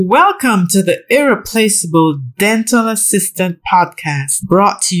Welcome to the Irreplaceable Dental Assistant Podcast,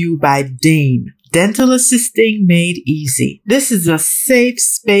 brought to you by Dane. Dental Assisting Made Easy. This is a safe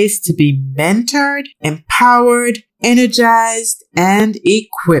space to be mentored, empowered, energized, and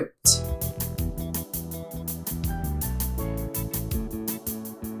equipped.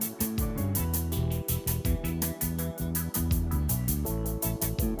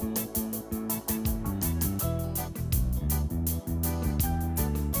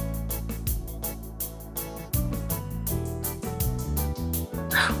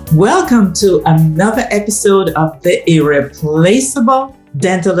 Welcome to another episode of the Irreplaceable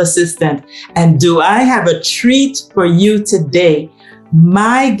Dental Assistant. And do I have a treat for you today?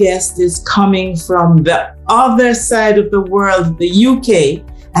 My guest is coming from the other side of the world, the UK.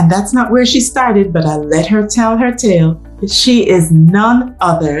 And that's not where she started, but I'll let her tell her tale. She is none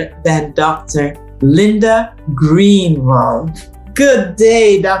other than Dr. Linda Greenwall. Good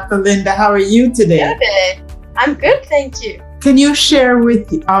day, Dr. Linda. How are you today? Good day. I'm good, thank you. Can you share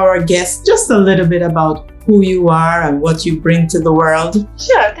with our guests just a little bit about who you are and what you bring to the world?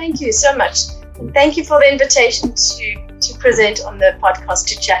 Sure, thank you so much. Thank you for the invitation to present on the podcast,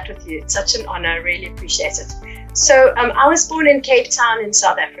 to chat with you. It's such an honor, I really appreciate it. So I was born in Cape Town in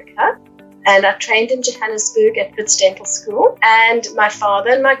South Africa, and I trained in Johannesburg at Wits Dental School. And my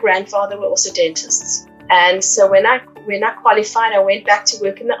father and my grandfather were also dentists. And so when I qualified, I went back to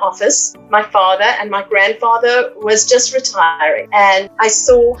work in the office. My father and my grandfather was just retiring, and I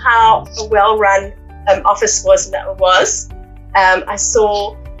saw how a well-run office was. I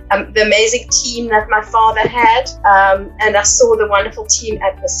saw the amazing team that my father had, and I saw the wonderful team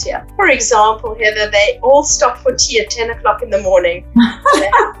atmosphere. For example, Heather, they all stopped for tea at 10 o'clock in the morning. They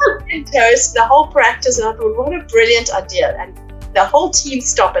had toast, the whole practice, and I thought, what a brilliant idea. And the whole team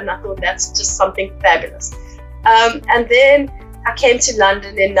stopped, and I thought that's just something fabulous. And then I came to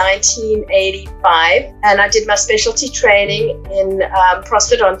London in 1985, and I did my specialty training in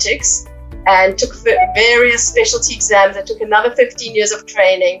prosthodontics and took various specialty exams. I took another 15 years of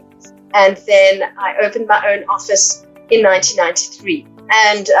training, and then I opened my own office in 1993.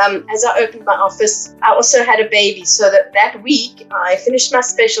 And as I opened my office, I also had a baby. So that week, I finished my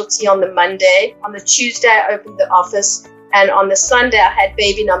specialty on the Monday. On the Tuesday, I opened the office. And on the Sunday, I had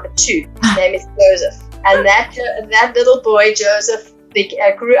baby number 2. His name is Joseph. And that little boy, Joseph,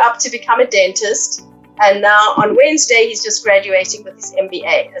 grew up to become a dentist. And now on Wednesday, he's just graduating with his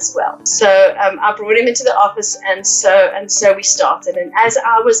MBA as well. So I brought him into the office, and so we started. And as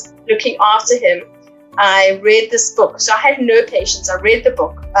I was looking after him, I read this book. So I had no patience. I read the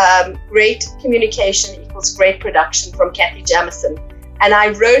book, Great Communication Equals Great Production, from Kathy Jamison. And I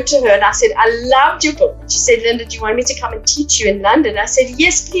wrote to her and I said, I loved your book. She said, Linda, do you want me to come and teach you in London? I said,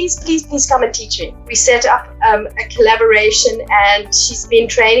 yes, please come and teach me. We set up a collaboration, and she's been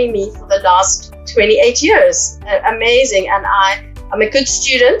training me for the last 28 years. Amazing. And I'm a good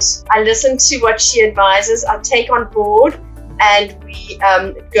student. I listen to what she advises. I take on board, and we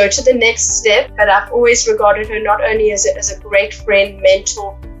go to the next step. But I've always regarded her not only as a great friend,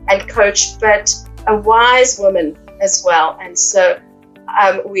 mentor, and coach, but a wise woman as well. And so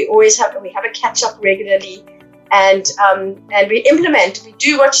we have a catch up regularly, and we implement. We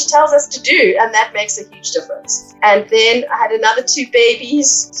do what she tells us to do, and that makes a huge difference. And then I had another 2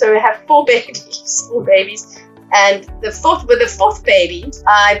 babies, so we have 4 babies. And the fourth baby,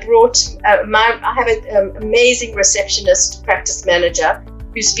 I brought I have an amazing receptionist, practice manager,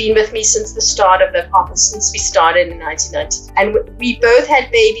 who's been with me since the start of the office, since we started in 1990. And we both had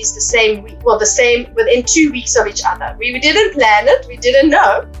babies the same week, within 2 weeks of each other. We didn't plan it, we didn't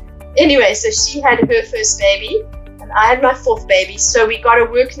know. Anyway, so she had her first baby, and I had my 4th baby. So we got a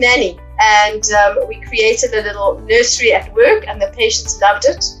work nanny, and we created a little nursery at work, and the patients loved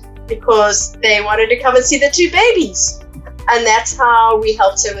it because they wanted to come and see the 2 babies. And that's how we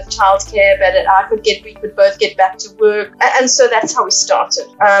helped her with childcare, but we could both get back to work. And so that's how we started.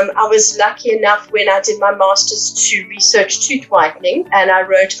 I was lucky enough when I did my master's to research tooth whitening, and I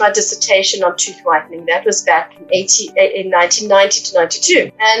wrote my dissertation on tooth whitening. That was back in 1990 to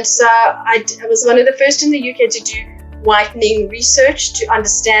 92. And so I was one of the first in the UK to do whitening research, to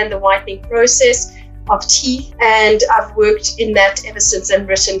understand the whitening process of teeth, and I've worked in that ever since and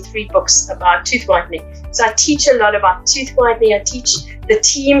written 3 books about tooth whitening. So I teach a lot about tooth whitening. I teach the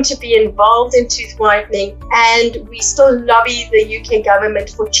team to be involved in tooth whitening, and we still lobby the UK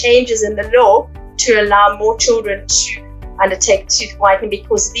government for changes in the law to allow more children to undertake tooth whitening,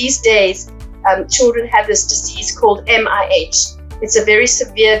 because these days children have this disease called MIH. It's a very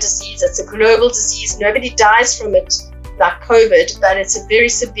severe disease. It's a global disease. Nobody dies from it like COVID, but it's a very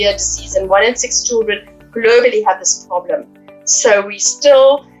severe disease, and 1 in 6 children globally have this problem. So we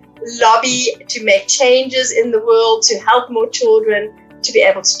still lobby to make changes in the world, to help more children to be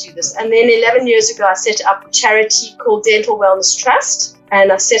able to do this. And then 11 years ago, I set up a charity called Dental Wellness Trust.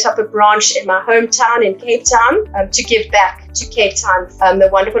 And I set up a branch in my hometown in Cape Town to give back to Cape Town the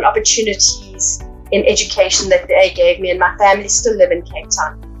wonderful opportunities in education that they gave me. And my family still live in Cape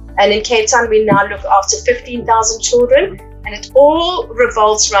Town. And in Cape Town, we now look after 15,000 children. And it all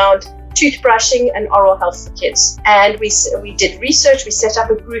revolves around toothbrushing and oral health for kids. And we did research. We set up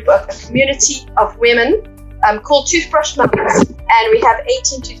a community of women called Toothbrush Mamas. And we have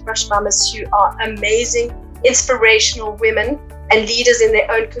 18 Toothbrush Mamas who are amazing, inspirational women and leaders in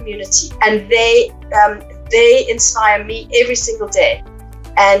their own community. And they inspire me every single day.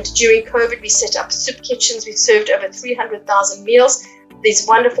 And during COVID, we set up soup kitchens. We served over 300,000 meals. These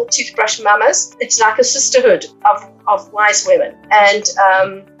wonderful Toothbrush Mamas. It's like a sisterhood of wise women. And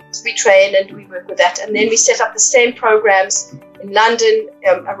we train and we work with that. And then we set up the same programs in London,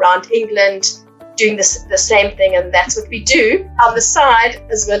 around England, doing the same thing. And that's what we do on the side,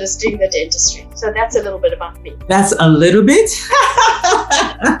 as well as doing the dentistry. So that's a little bit about me. That's a little bit?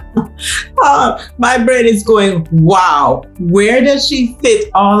 My brain is going, wow, where does she fit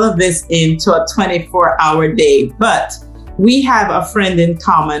all of this into a 24-hour day? But we have a friend in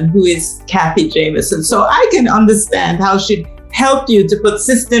common who is Kathy Jameson. So I can understand how she'd help you to put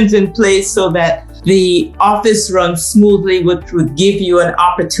systems in place so that the office runs smoothly, which would give you an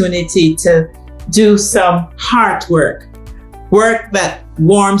opportunity to do some heart work that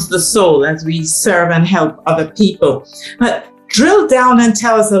warms the soul as we serve and help other people. But drill down and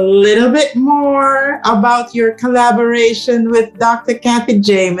tell us a little bit more about your collaboration with Dr. Kathy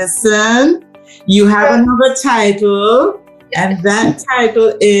Jameson. You have another title, and that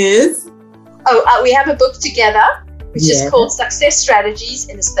title is? We have a book together, which is called Success Strategies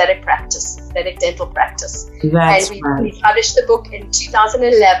in Aesthetic Practice, Aesthetic Dental Practice. We published the book in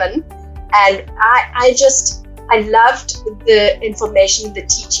 2011, and I loved the information, the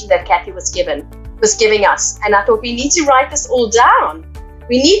teaching that Kathy was giving us. And I thought, we need to write this all down.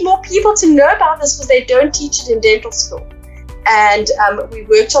 We need more people to know about this because they don't teach it in dental school. And we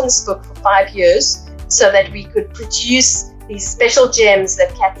worked on this book for 5 years so that we could produce these special gems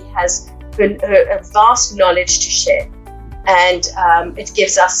that Kathy has a vast knowledge to share. And it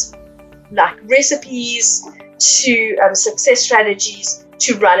gives us like recipes to success strategies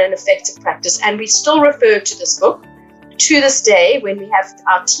to run an effective practice. And we still refer to this book to this day when we have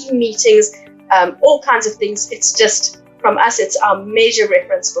our team meetings, all kinds of things. It's just, from us, it's our major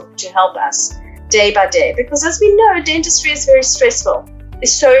reference book to help us day by day. Because as we know, dentistry is very stressful.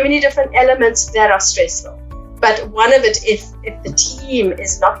 There's so many different elements that are stressful. But one of it, if the team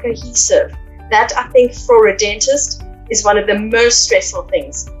is not cohesive, that I think for a dentist is one of the most stressful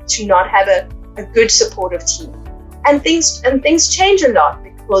things, to not have a good supportive team. And things change a lot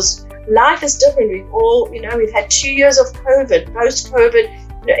because life is different. We've had 2 years of COVID,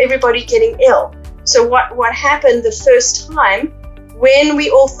 post-COVID, everybody getting ill. So what happened the first time when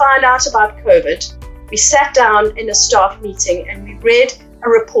we all found out about COVID, we sat down in a staff meeting and we read a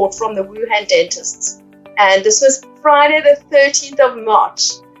report from the Wuhan dentists. And this was Friday the 13th of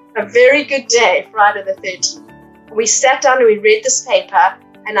March, a very good day, Friday the 13th. We sat down and we read this paper,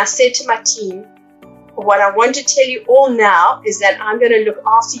 and I said to my team, what I want to tell you all now is that I'm going to look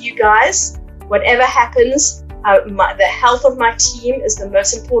after you guys. Whatever happens, the health of my team is the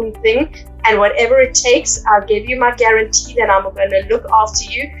most important thing. And whatever it takes, I'll give you my guarantee that I'm going to look after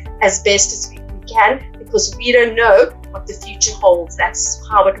you as best as we can, because we don't know what the future holds. That's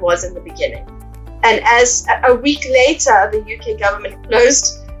how it was in the beginning. And as a week later, the UK government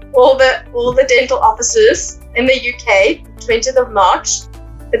closed all the dental offices in the UK, 20th of March.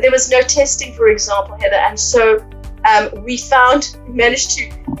 But there was no testing, for example, Heather. And so we managed to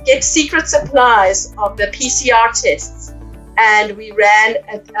get secret supplies of the PCR tests. And we ran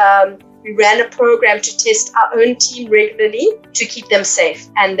a program to test our own team regularly to keep them safe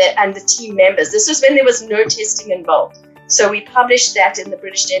and the team members. This was when there was no testing involved. So we published that in the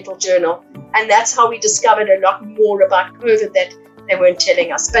British Dental Journal. And that's how we discovered a lot more about COVID that they weren't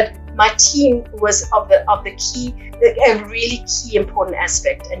telling us. But my team was of the key, a really key important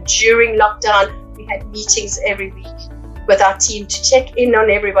aspect. And during lockdown, we had meetings every week with our team to check in on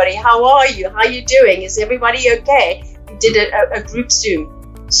everybody. How are you? How are you doing? Is everybody okay? We did a group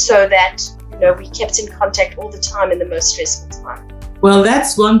Zoom so that we kept in contact all the time in the most stressful time. Well,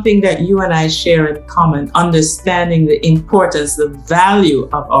 that's one thing that you and I share in common, understanding the importance, the value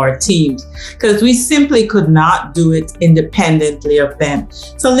of our teams, because we simply could not do it independently of them.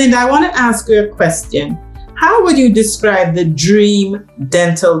 So, Linda, I want to ask you a question. How would you describe the dream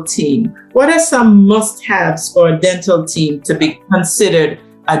dental team? What are some must-haves for a dental team to be considered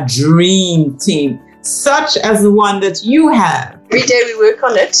a dream team, such as the one that you have? Every day we work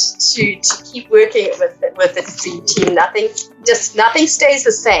on it to keep working with the dream team. Nothing stays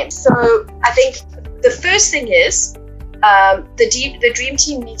the same. So I think the first thing is the dream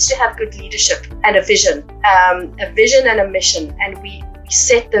team needs to have good leadership and a vision and a mission, and we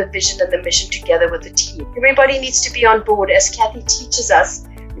set the vision and the mission together with the team. Everybody needs to be on board. As Kathy teaches us,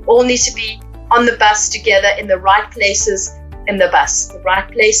 we all need to be on the bus together, in the right places in the bus, the right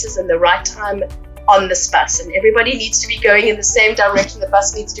places and the right time on this bus, and everybody needs to be going in the same direction. The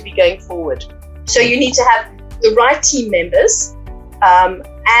bus needs to be going forward. So you need to have the right team members,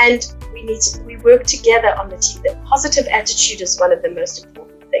 and we work together on the team. The positive attitude is one of the most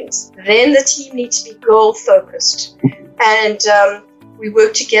important things. Then the team needs to be goal focused, and we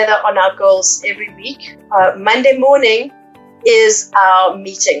work together on our goals every week. Monday morning is our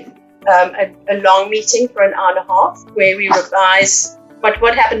meeting, a long meeting for an hour and a half, where we revise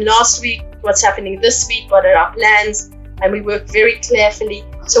what happened last week, what's happening this week, what are our plans, and we work very carefully.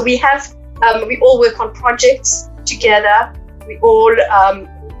 So we all work on projects together. We work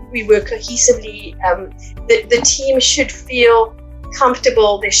cohesively. The team should feel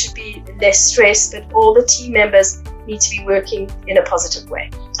comfortable. There should be less stress, but all the team members need to be working in a positive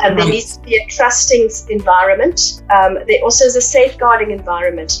way. And there needs to be a trusting environment. There also is a safeguarding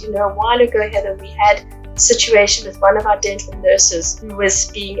environment. A while ago, Heather, we had a situation with one of our dental nurses who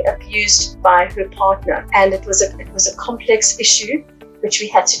was being abused by her partner, and it was a complex issue which we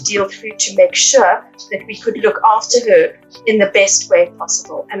had to deal through to make sure that we could look after her in the best way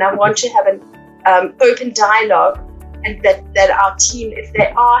possible. And I want to have an open dialogue, and that our team, if they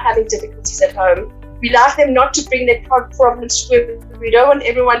are having difficulties at home, we like them not to bring their problems to work. We don't want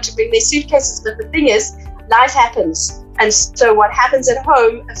everyone to bring their suitcases, but the thing is, life happens. And so what happens at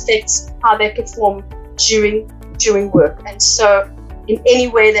home affects how they perform during work. And so in any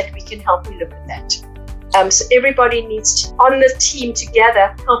way that we can help, we look at that. So everybody needs to, on the team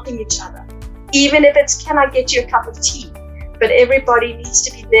together, helping each other. Even if it's, can I get you a cup of tea? But everybody needs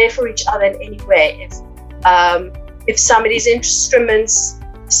to be there for each other in any way. If somebody's instruments,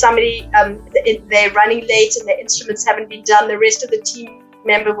 they're running late and their instruments haven't been done, the rest of the team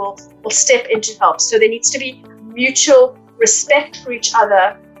member will step in to help. So there needs to be mutual respect for each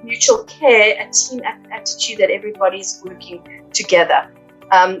other, mutual care, a team attitude that everybody's working together.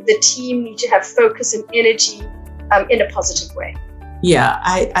 The team need to have focus and energy in a positive way. Yeah,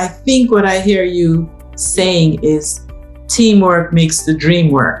 I think what I hear you saying is teamwork makes the dream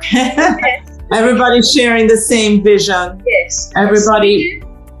work. Yes. Everybody sharing the same vision. Yes. Everybody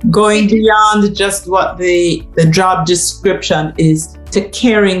going beyond just what the job description is, to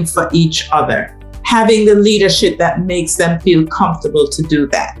caring for each other. Having the leadership that makes them feel comfortable to do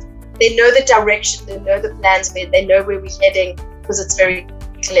that. They know the direction, they know the plans, they know where we're heading, because it's very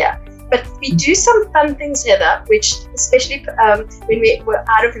clear. But we do some fun things, Heather, which especially when we were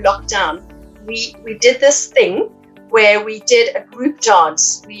out of lockdown, we did this thing where we did a group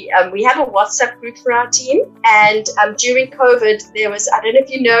dance. We have a WhatsApp group for our team, and during COVID, there was, I don't know if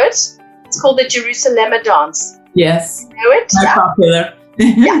you know it, it's called the Jerusalem dance. Yes. You know it? Very popular.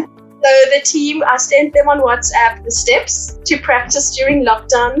 Yeah. So the team, I sent them on WhatsApp the steps to practice during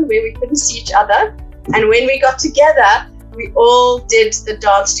lockdown where we couldn't see each other. And when we got together, we all did the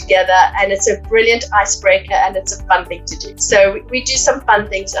dance together, and it's a brilliant icebreaker and it's a fun thing to do. So we do some fun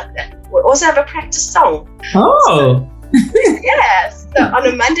things like that. We also have a practice song. Oh. Yes. So on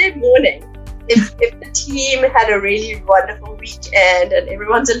a Monday morning, if the team had a really wonderful weekend and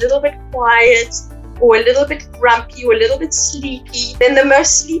everyone's a little bit quiet or a little bit grumpy or a little bit sleepy, then the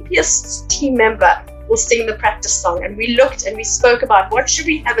most sleepiest team member will sing the practice song. And we looked and we spoke about what should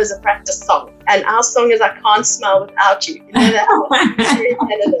we have as a practice song. And our song is I Can't Smile Without You. You know that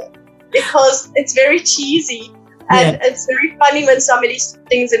one? Because it's very cheesy. And it's very funny when somebody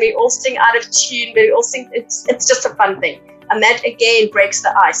sings and we all sing out of tune, but we all sing, it's just a fun thing. And that again breaks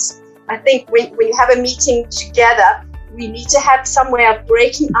the ice. I think when you have a meeting together, we need to have some way of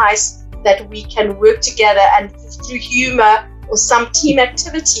breaking ice that we can work together, and through humor or some team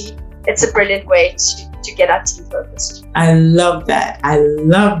activity, it's a brilliant way to get our team focused. I love that. I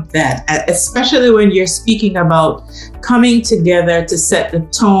love that. Especially when you're speaking about coming together to set the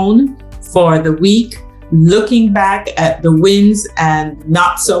tone for the week, looking back at the wins and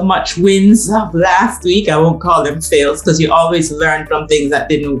not so much wins of last week. I won't call them fails, because you always learn from things that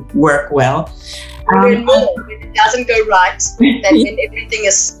didn't work well. When it doesn't go right, then when everything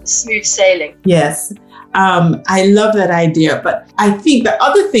is smooth sailing. Yes. I love that idea. But I think the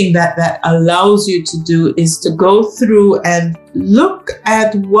other thing that allows you to do is to go through and look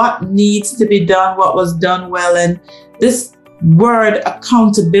at what needs to be done, what was done well. And this word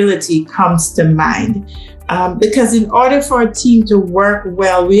accountability comes to mind. Because in order for a team to work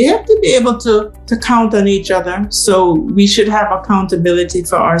well, we have to be able to count on each other. So we should have accountability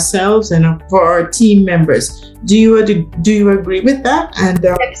for ourselves and for our team members. Do you agree with that? And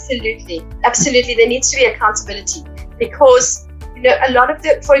Absolutely. There needs to be accountability because a lot of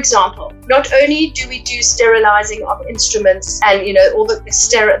for example, not only do we do sterilizing of instruments and all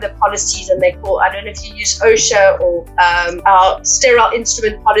the policies, and they call, I don't know if you use OSHA or our sterile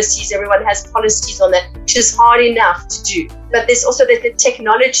instrument policies. Everyone has policies on that, which is hard enough to do. But there's also the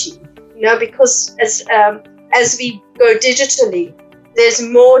technology, because as we go digitally, there's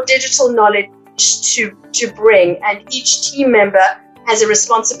more digital knowledge to bring, and each team member has a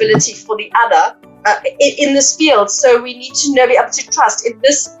responsibility for the other. In this field, so we need to be able to trust if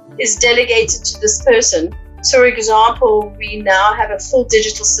this is delegated to this person. So, for example, we now have a full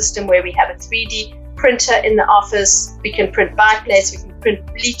digital system where we have a 3D printer in the office. We can print biplates, we can print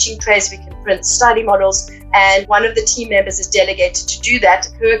bleaching trays, we can print study models, and one of the team members is delegated to do that.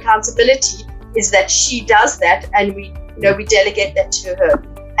 Her accountability is that she does that, and we delegate that to her.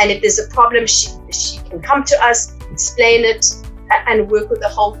 And if there's a problem, she can come to us, explain it, and work with the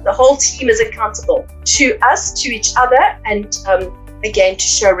whole team is accountable to us, to each other, and again, to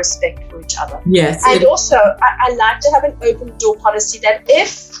show respect for each other. Yes. And also, I like to have an open door policy that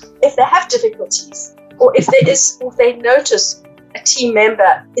if they have difficulties, or if they notice a team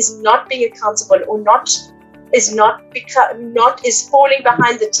member is not being accountable or is falling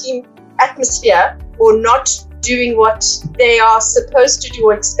behind the team atmosphere, or not doing what they are supposed to do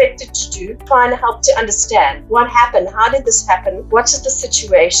or expected to do, trying to help to understand what happened, how did this happen, what is the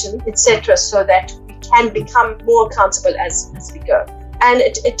situation, etc., so that we can become more accountable as we go. And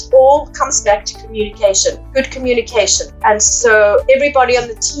it all comes back to communication, good communication. And so everybody on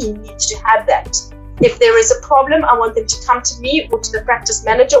the team needs to have that. If there is a problem, I want them to come to me or to the practice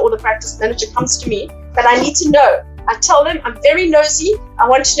manager, or the practice manager comes to me, but I need to know. I tell them I'm very nosy. I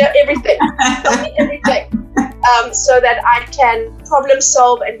want to know everything. Tell me everything. So that I can problem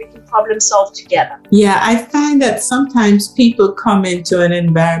solve, and we can problem solve together. Yeah, I find that sometimes people come into an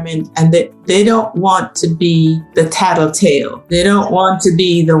environment and they don't want to be the tattletale. They don't want to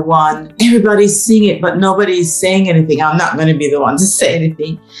be the one, everybody's seeing it, but nobody's saying anything. I'm not going to be the one to say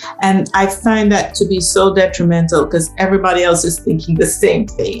anything. And I find that to be so detrimental, because everybody else is thinking the same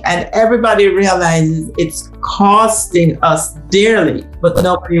thing. And everybody realizes it's costing us dearly, but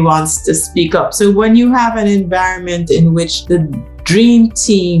nobody wants to speak up. So when you have an environment in which the dream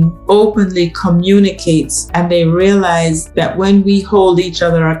team openly communicates, and they realize that when we hold each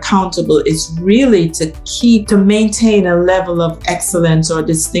other accountable, it's really to maintain a level of excellence or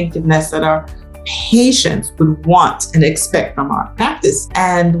distinctiveness that our patients would want and expect from our practice.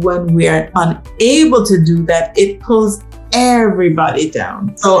 And when we are unable to do that, it pulls everybody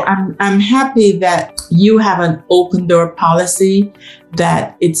down. So I'm happy that you have an open door policy,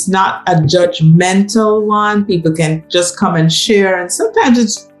 that it's not a judgmental one. People can just come and share. And sometimes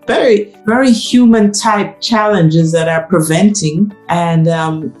it's very, very human type challenges that are preventing. And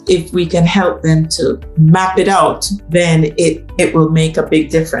if we can help them to map it out, then it will make a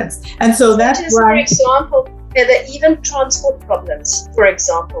big difference. And so that's why, for example, there are even transport problems. For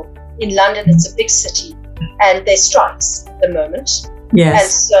example, in London, it's a big city, and there's strikes at the moment. Yes.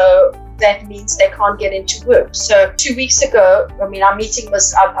 And so that means they can't get into work. So 2 weeks ago, our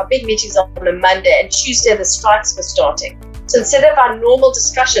big meetings on a Monday, and Tuesday the strikes were starting. So instead of our normal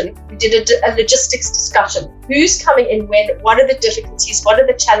discussion, we did a logistics discussion. Who's coming in when? What are the difficulties? What are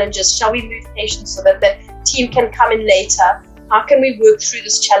the challenges? Shall we move patients so that the team can come in later? How can we work through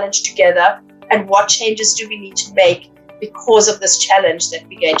this challenge together? And what changes do we need to make because of this challenge that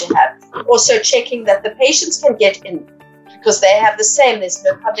we're going to have? Also checking that the patients can get in, because they have the same, there's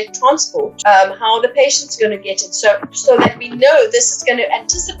no public transport. How are the patients going to get in? So that we know this is going to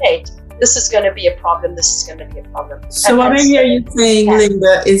anticipate, this is going to be a problem, this is going to be a problem. So what I hear you saying,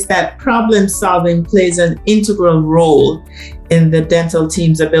 Linda, is that problem solving plays an integral role in the dental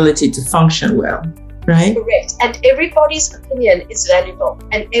team's ability to function well, right? Correct. And everybody's opinion is valuable.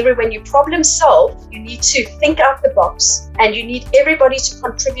 And when you problem solve, you need to think out the box, and you need everybody to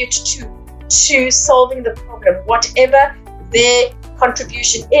contribute to solving the problem. Whatever their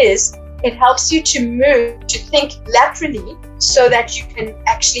contribution is, it helps you to move, to think laterally, so that you can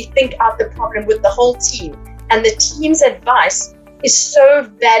actually think out the problem with the whole team. And the team's advice is so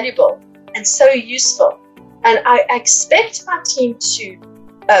valuable and so useful. And I expect my team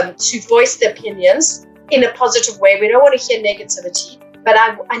to voice their opinions in a positive way. We don't want to hear negativity, but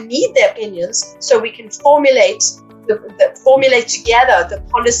I need their opinions so we can formulate formulate together the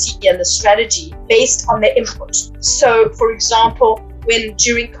policy and the strategy based on their input. So, for example, when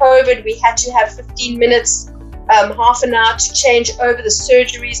during COVID we had to have 15 minutes, half an hour to change over the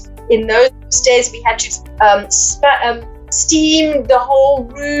surgeries. In those days, we had to steam the whole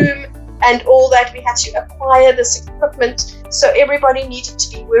room and all that. We had to acquire this equipment. So everybody needed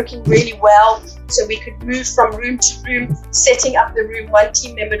to be working really well so we could move from room to room, setting up the room. One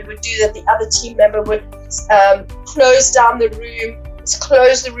team member would do that, the other team member would close down the room,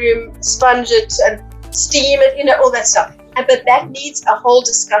 sponge it and steam it, all that stuff. But that needs a whole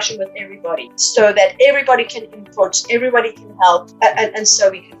discussion with everybody so that everybody can input, everybody can help, and so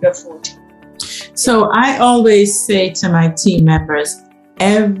we can go forward. So I always say to my team members,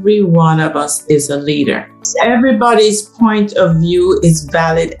 every one of us is a leader. Everybody's point of view is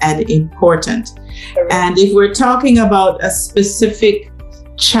valid and important. And if we're talking about a specific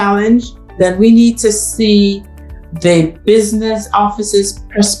challenge, then we need to see the business office's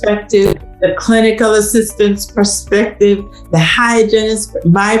perspective, the clinical assistant's perspective, the hygienist,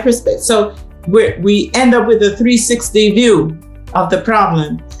 my perspective. So we end up with a 360 view of the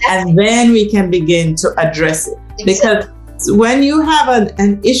problem, and then we can begin to address it. Because when you have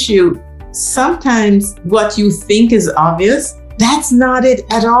an issue, sometimes what you think is obvious, that's not it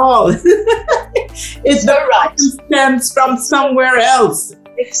at all. It's so right. Stems from somewhere else.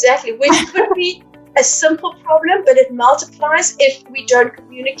 Exactly, which could be a simple problem, but it multiplies if we don't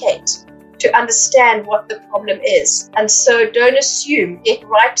communicate to understand what the problem is. And so don't assume, get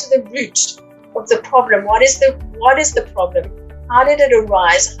right to the root of the problem. What is the problem? How did it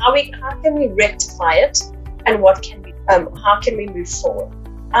arise? How can we rectify it? And how can we move forward?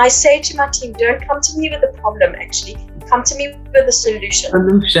 I say to my team, don't come to me with a problem, actually. Come to me with a solution.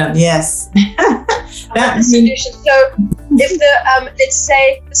 Solution, yes. That solution. So if let's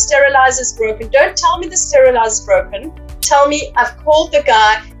say the sterilizer is broken, don't tell me the sterilizer is broken. Tell me I've called the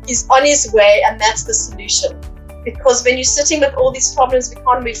guy, he's on his way, and that's the solution. Because when you're sitting with all these problems, we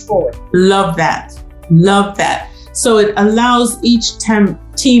can't move forward. Love that. Love that. So it allows each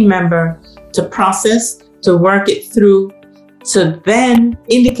team member to process, to work it through, to then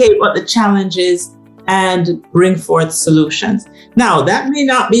indicate what the challenge is and bring forth solutions. Now, that may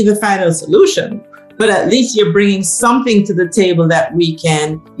not be the final solution, but at least you're bringing something to the table that we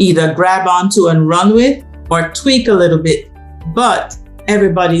can either grab onto and run with or tweak a little bit, but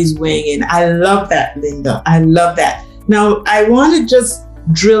everybody's weighing in. I love that, Linda. I love that. Now, I want to just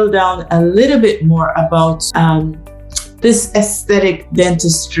drill down a little bit more about this aesthetic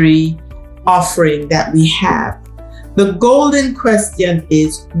dentistry offering that we have. The golden question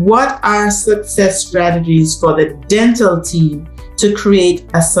is, what are success strategies for the dental team to create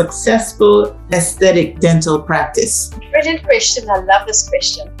a successful aesthetic dental practice? Brilliant question. I love this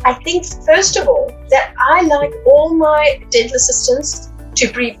question. I think, first of all, that I like all my dental assistants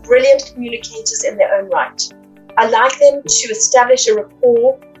to be brilliant communicators in their own right. I like them to establish a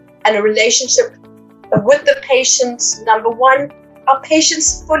rapport and a relationship with the patients. Number one, our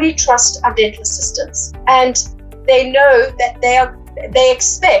patients fully trust our dental assistants, and they know that they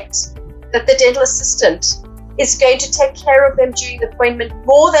expect that the dental assistant is going to take care of them during the appointment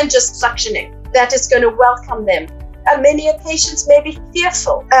more than just suctioning. That is going to welcome them. Many patients may be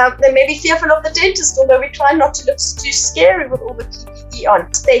fearful. They may be fearful of the dentist, although we try not to look too scary with all the PPE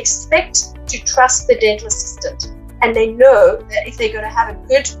on. They expect to trust the dental assistant, and they know that if they're going to have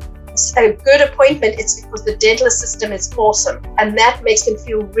a good appointment, it's because the dental assistant is awesome, and that makes them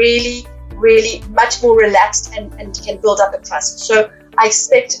feel really much more relaxed and can build up a trust. So I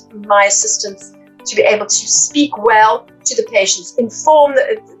expect my assistants to be able to speak well to the patients.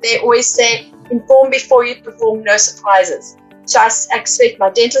 They always say, inform before you perform, no surprises. So I expect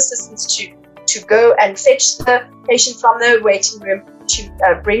my dental assistants to go and fetch the patient from the waiting room, to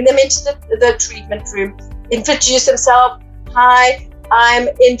bring them into the treatment room, introduce themselves. Hi, I'm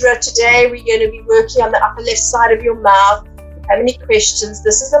Indra. Today we're going to be working on the upper left side of your mouth. Have any questions?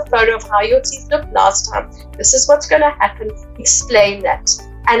 This is a photo of how your teeth looked last time. This is what's going to happen. Explain that.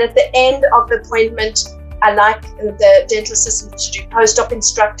 And at the end of the appointment, I like the dental assistant to do post-op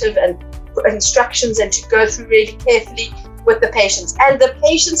instructions and to go through really carefully with the patients. And the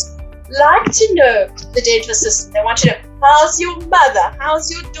patients like to know the dental assistant. They want to know, how's your mother? How's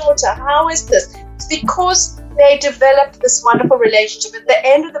your daughter? How is this? It's because they developed this wonderful relationship. At the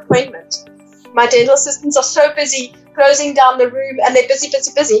end of the appointment, my dental assistants are so busy closing down the room, and they're busy,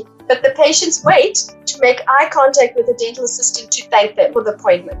 but the patients wait to make eye contact with the dental assistant to thank them for the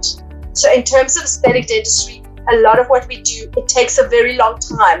appointment. So in terms of aesthetic dentistry, a lot of what we do, it takes a very long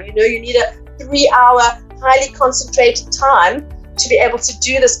time. You need a 3-hour, highly concentrated time to be able to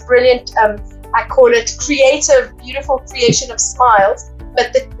do this brilliant I call it creative, beautiful creation of smiles.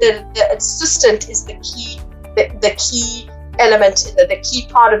 But the assistant is the key element, the key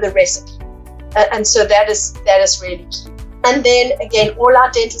part of the recipe. And so that is really key. And then again, all our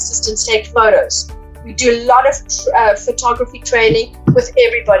dental assistants take photos. We do a lot of photography training with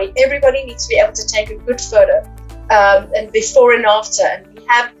everybody. Everybody needs to be able to take a good photo, and before and after. And we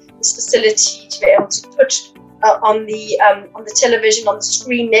have this facility to be able to put on the television, on the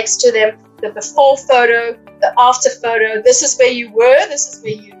screen next to them, the before photo, the after photo. This is where you were. This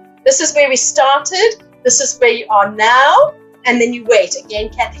is where we started. This is where you are now. And then you wait. Again,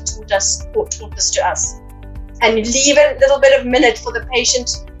 Kathy taught this to us. And you leave a little bit of minute for the patient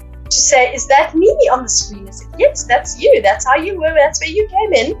to say, is that me on the screen? I said, yes, that's you. That's how you were. That's where you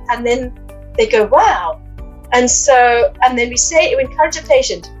came in. And then they go, wow. And then we encourage a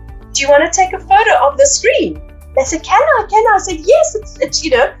patient, do you want to take a photo of the screen? They said, can I? I said, yes, it's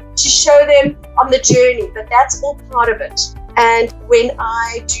to show them on the journey, but that's all part of it. And when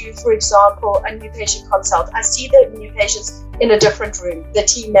I do, for example, a new patient consult, I see the new patients in a different room. The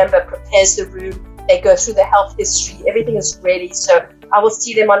team member prepares the room. They go through the health history. Everything is ready. So I will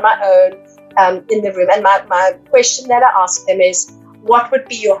see them on my own in the room. And my question that I ask them is, what would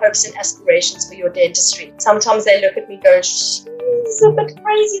be your hopes and aspirations for your dentistry? Sometimes they look at me going, she's a bit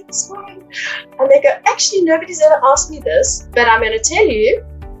crazy this morning. And they go, actually, nobody's ever asked me this, but I'm going to tell you.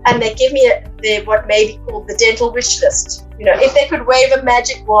 And they give me what may be called the dental wish list. If they could wave a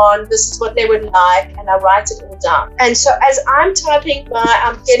magic wand, this is what they would like, and I write it all down. And so as I'm typing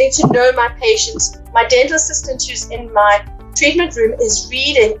I'm getting to know my patients, my dental assistant who's in my treatment room is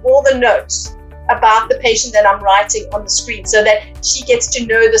reading all the notes about the patient that I'm writing on the screen, so that she gets to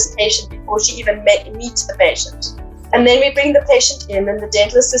know this patient before she even meets the patient. And then we bring the patient in, and the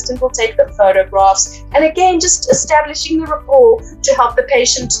dental assistant will take the photographs. And again, just establishing the rapport to help the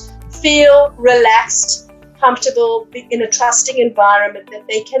patient feel relaxed, comfortable, in a trusting environment that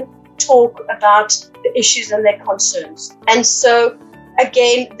they can talk about the issues and their concerns. And so,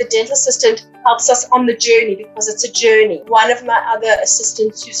 again, the dental assistant helps us on the journey, because it's a journey. One of my other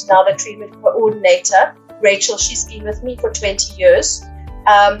assistants, who's now the treatment coordinator, Rachel, she's been with me for 20 years.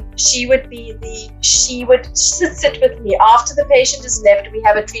 She would sit with me after the patient is left. We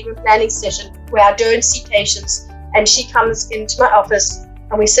have a treatment planning session where I don't see patients, and she comes into my office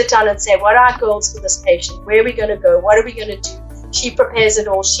and we sit down and say, what are our goals for this patient? Where are we going to go? What are we going to do? She prepares it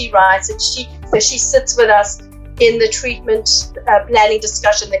all. She writes it. So she sits with us in the treatment planning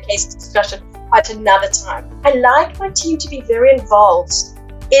discussion, the case discussion at another time. I like my team to be very involved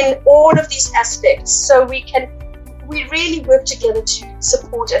in all of these aspects, so we really work together to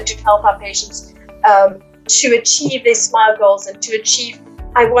support and to help our patients to achieve their SMILE goals and to achieve,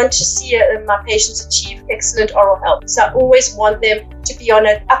 I want to see my patients achieve excellent oral health. So I always want them to be on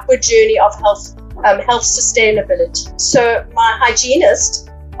an upward journey of health sustainability. So my hygienist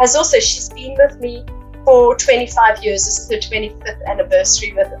she's been with me for 25 years. This is her 25th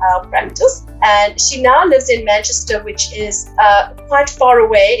anniversary with our practice. And she now lives in Manchester, which is quite far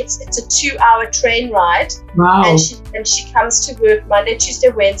away. It's a 2-hour train ride. Wow. And she comes to work Monday, Tuesday,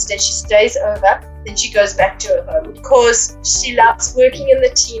 Wednesday. She stays over, then she goes back to her home, because she loves working in the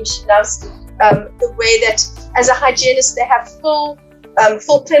team. She loves the way that as a hygienist, they have full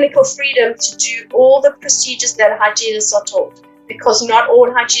clinical freedom to do all the procedures that hygienists are taught, because not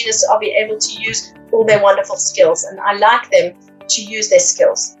all hygienists are able to use all their wonderful skills, and I like them to use their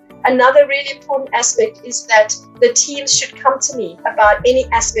skills. Another really important aspect is that the teams should come to me about any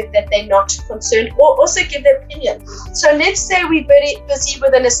aspect that they're not concerned, or also give their opinion. So let's say we're very busy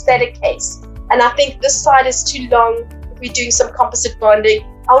with an aesthetic case, and I think this side is too long, we're doing some composite bonding.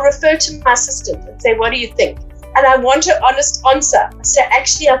 I'll refer to my assistant and say, what do you think? And I want an honest answer. So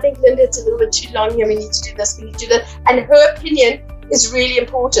actually, I think, Linda, it's a little bit too long here. We need to do this, we need to do that. And her opinion is really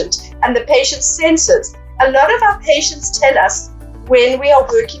important. And the patient senses. A lot of our patients tell us when we are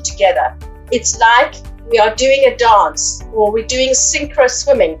working together, it's like we are doing a dance or we're doing synchro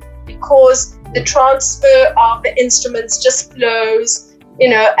swimming, because the transfer of the instruments just flows,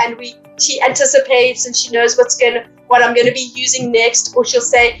 and she anticipates and she knows what I'm going to be using next, or she'll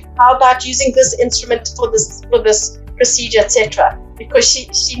say, how about using this instrument for this procedure, etc. Because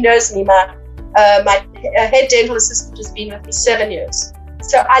she knows me. My head dental assistant has been with me 7 years.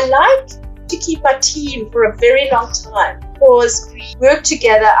 So I like to keep my team for a very long time, because we work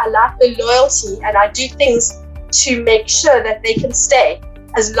together. I like the loyalty, and I do things to make sure that they can stay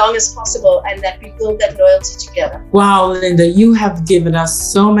as long as possible and that we build that loyalty together. Wow, Linda, you have given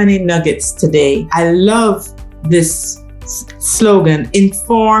us so many nuggets today. I love this slogan,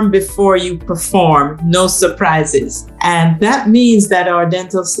 inform before you perform, no surprises. And that means that our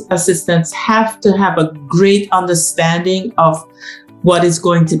dental assistants have to have a great understanding of what is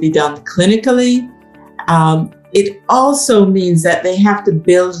going to be done clinically. It also means that they have to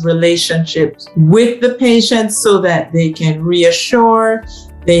build relationships with the patients so that they can reassure,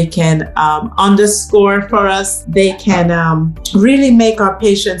 they can underscore for us, they can really make our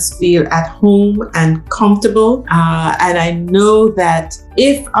patients feel at home and comfortable. And I know that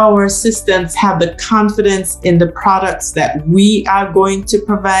if our assistants have the confidence in the products that we are going to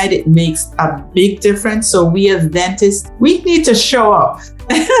provide, it makes a big difference. So we as dentists, we need to show up.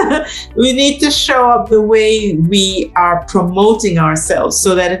 We need to show up the way we are promoting ourselves,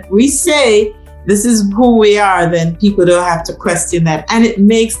 so that if we say this is who we are, then people don't have to question that. And it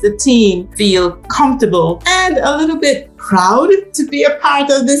makes the team feel comfortable and a little bit proud to be a part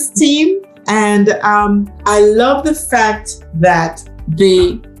of this team. And I love the fact that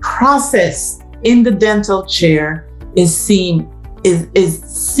the process in the dental chair is seen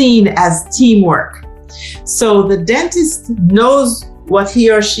as teamwork. So the dentist knows what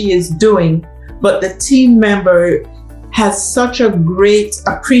he or she is doing, but the team member has such a great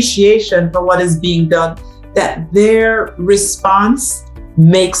appreciation for what is being done that their response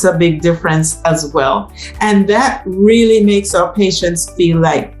makes a big difference as well. And that really makes our patients feel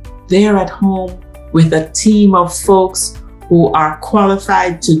like they're at home with a team of folks who are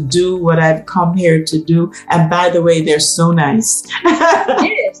qualified to do what I've come here to do. And by the way, they're so nice.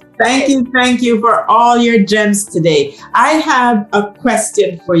 Yes. Thank you for all your gems today. I have a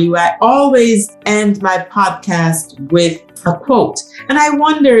question for you. I always end my podcast with a quote. And I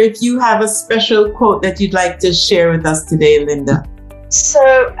wonder if you have a special quote that you'd like to share with us today, Linda. So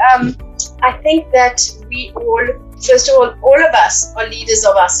I think that we all, first of all of us are leaders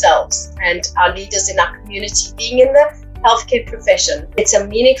of ourselves and are leaders in our community. Being in the healthcare profession, it's a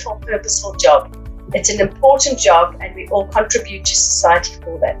meaningful, purposeful job. It's an important job, and we all contribute to society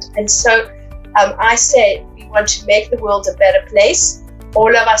for that. And so I say we want to make the world a better place. All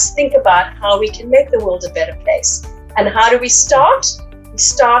of us think about how we can make the world a better place. And how do we start? We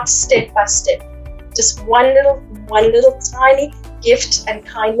start step by step. Just one little tiny gift and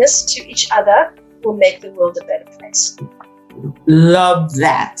kindness to each other will make the world a better place. Love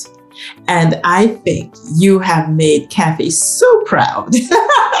that. And I think you have made Kathy so proud.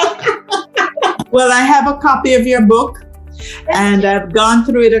 Well, I have a copy of your book, and I've gone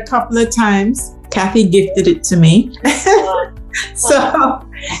through it a couple of times. Kathy gifted it to me. So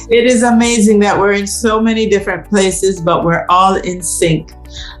it is amazing that we're in so many different places, but we're all in sync,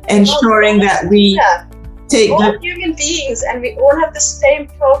 ensuring that we take all human beings, and we all have the same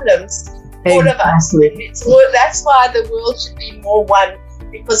problems. All of us. That's why the world should be more one,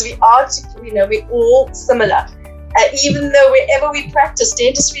 because we are, we're all similar. Even though wherever we practice,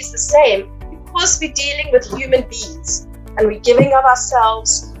 dentistry is the same, because we're dealing with human beings, and we're giving of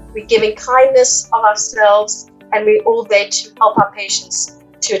ourselves, we're giving kindness of ourselves, and we're all there to help our patients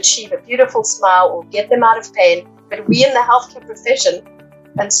to achieve a beautiful smile or get them out of pain. But we're in the healthcare profession,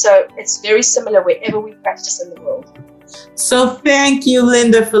 and so it's very similar wherever we practice in the world. So thank you,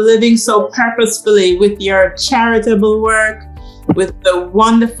 Linda, for living so purposefully with your charitable work, with the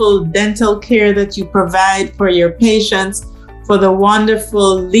wonderful dental care that you provide for your patients, for the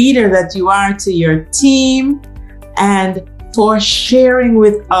wonderful leader that you are to your team, and for sharing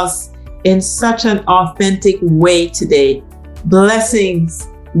with us in such an authentic way today. Blessings.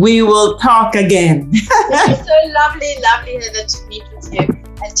 We will talk again. It's so lovely, Heather, to meet with you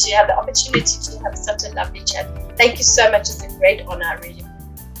and to have the opportunity to have such a lovely chat. Thank you so much. It's a great honor, really.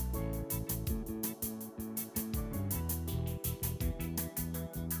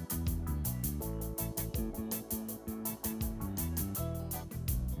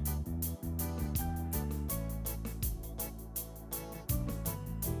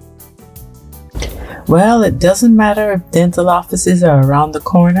 Well, it doesn't matter if dental offices are around the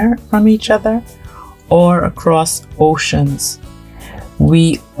corner from each other or across oceans.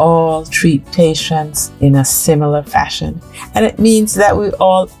 We all treat patients in a similar fashion. And it means that we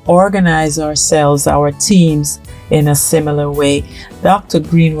all organize ourselves, our teams, in a similar way. Dr.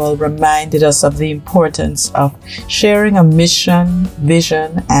 Greenwall reminded us of the importance of sharing a mission,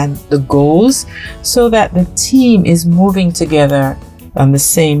 vision, and the goals so that the team is moving together on the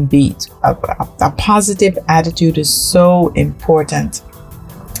same beat. A positive attitude is so important.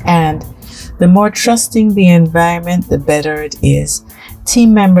 And the more trusting the environment, the better it is.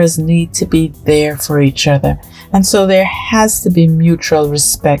 Team members need to be there for each other. And so there has to be mutual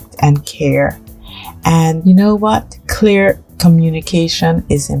respect and care. And you know what? Clear communication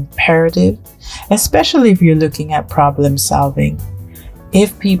is imperative, especially if you're looking at problem solving.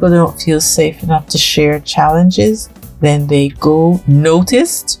 If people don't feel safe enough to share challenges, then they go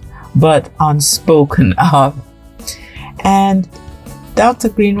noticed but unspoken of. And Dr.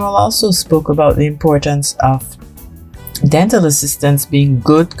 Greenwall also spoke about the importance of dental assistants being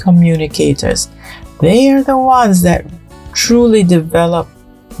good communicators. They are the ones that truly develop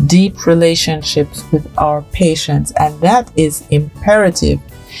deep relationships with our patients, and that is imperative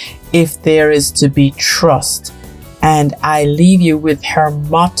if there is to be trust. And I leave you with her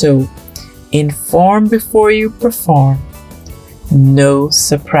motto: inform before you perform, no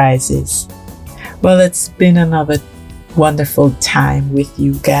surprises. Well, it's been another wonderful time with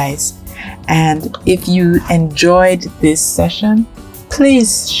you guys, and if you enjoyed this session,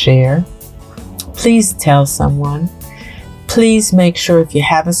 please share, please tell someone, please make sure if you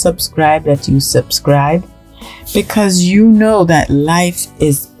haven't subscribed that you subscribe, because you know that life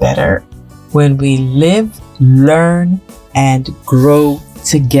is better when we live, learn, and grow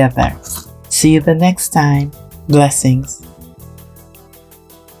together. See you the next time. Blessings.